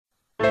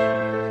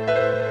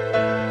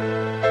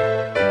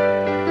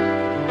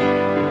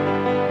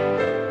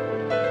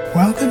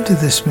Welcome to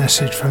this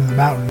message from the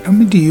mountain,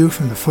 coming to you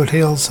from the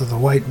foothills of the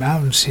White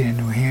Mountains here in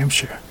New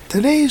Hampshire.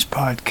 Today's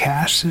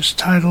podcast is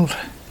titled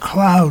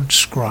Cloud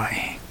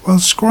Scrying. Well,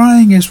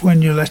 scrying is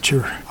when you let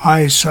your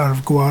eyes sort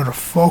of go out of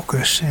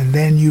focus and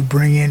then you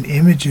bring in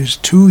images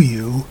to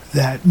you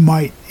that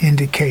might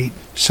indicate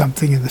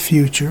something in the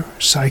future,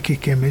 a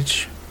psychic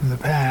image from the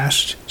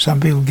past. Some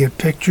people get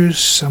pictures,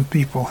 some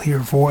people hear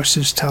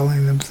voices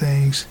telling them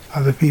things,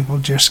 other people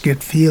just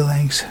get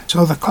feelings.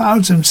 So the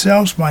clouds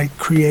themselves might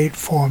create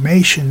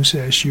formations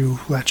as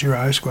you let your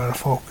eyes go out of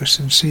focus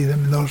and see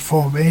them, and those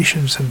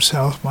formations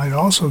themselves might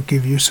also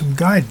give you some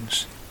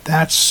guidance.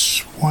 That's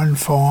one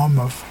form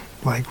of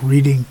like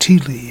reading tea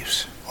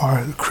leaves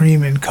or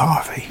cream in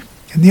coffee.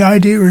 And the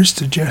idea is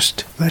to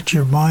just let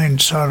your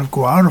mind sort of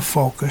go out of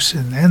focus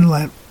and then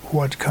let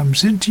what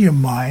comes into your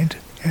mind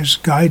as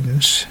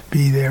guidance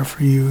be there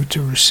for you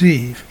to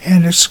receive.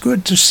 And it's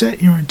good to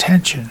set your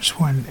intentions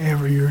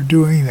whenever you're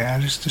doing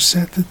that, is to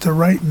set that the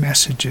right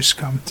messages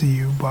come to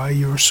you by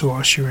your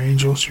source, your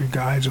angels, your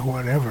guides, or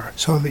whatever,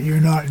 so that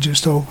you're not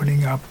just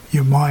opening up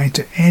your mind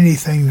to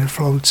anything that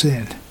floats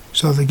in.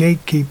 So the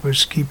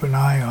gatekeepers keep an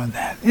eye on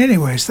that.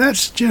 Anyways,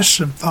 that's just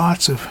some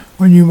thoughts of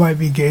when you might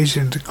be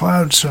gazing at the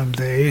clouds some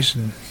days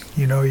and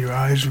your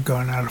eyes have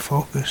gone out of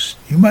focus.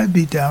 You might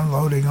be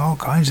downloading all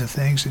kinds of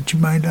things that you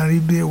might not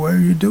even be aware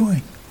you're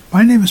doing.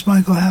 My name is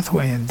Michael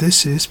Hathaway, and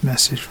this is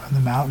Message from the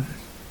Mountain.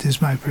 It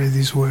is my prayer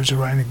these words are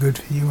right and good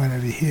for you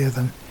whenever you hear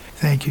them.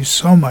 Thank you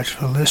so much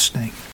for listening.